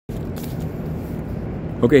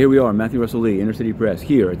Okay, here we are, Matthew Russell Lee, Inner City Press,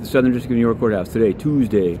 here at the Southern District of New York Courthouse today,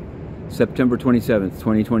 Tuesday, September 27th,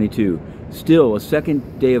 2022. Still a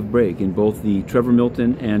second day of break in both the Trevor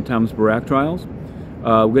Milton and Thomas Barrack trials.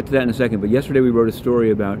 We'll get to that in a second, but yesterday we wrote a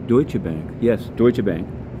story about Deutsche Bank. Yes, Deutsche Bank.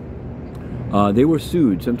 They were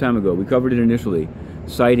sued some time ago. We covered it initially,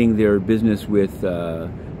 citing their business with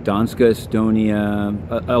Danska,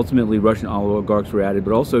 Estonia, ultimately Russian oligarchs were added,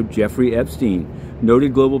 but also Jeffrey Epstein,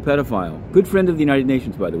 noted global pedophile, good friend of the United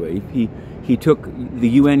Nations, by the way. He took the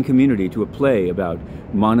UN community to a play about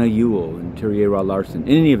Mana Ewell and Terje Larsen.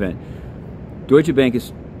 In any event, Deutsche Bank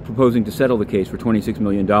is proposing to settle the case for $26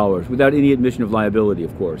 million without any admission of liability,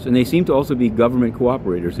 of course. And they seem to also be government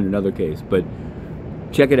cooperators in another case, but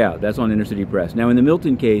check it out. That's on Inner City Press. Now, in the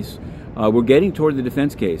Milton case, we're getting toward the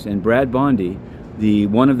defense case, and Brad Bondi,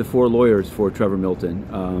 one of the four lawyers for Trevor Milton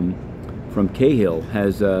from Cahill,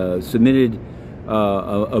 has submitted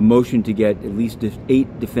a motion to get at least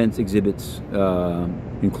 8 defense exhibits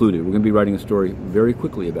included. We're going to be writing a story very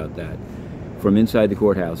quickly about that from inside the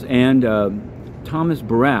courthouse. And Thomas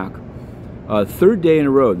Barrack, third day in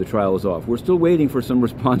a row the trial is off. We're still waiting for some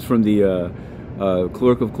response from the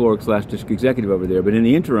clerk of clerks / district executive over there, but in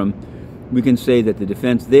the interim we can say that the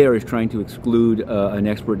defense there is trying to exclude an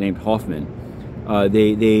expert named Hoffman.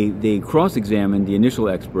 They cross-examined the initial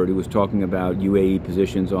expert who was talking about UAE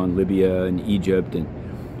positions on Libya and Egypt and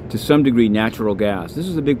to some degree natural gas. This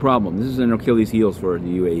is a big problem. This is an Achilles heel for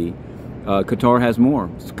the UAE. Qatar has more.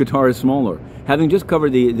 Qatar is smaller. Having just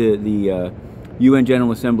covered the UN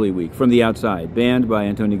General Assembly week from the outside, banned by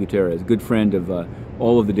Antonio Guterres, a good friend of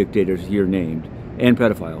all of the dictators here named, and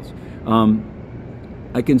pedophiles.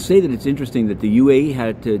 I can say that it's interesting that the UAE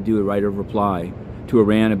had to do a right of reply to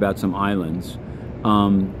Iran about some islands.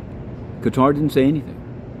 Qatar didn't say anything,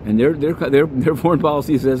 and their foreign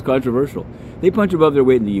policy is as controversial. They punch above their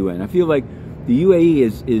weight in the UN. I feel like the UAE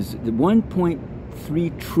is the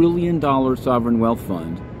 $1.3 trillion sovereign wealth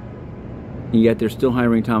fund, and yet they're still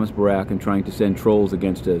hiring Thomas Barrack and trying to send trolls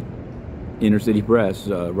against a Inner City Press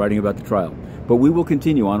writing about the trial. But we will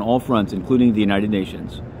continue on all fronts, including the United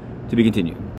Nations, to be continued.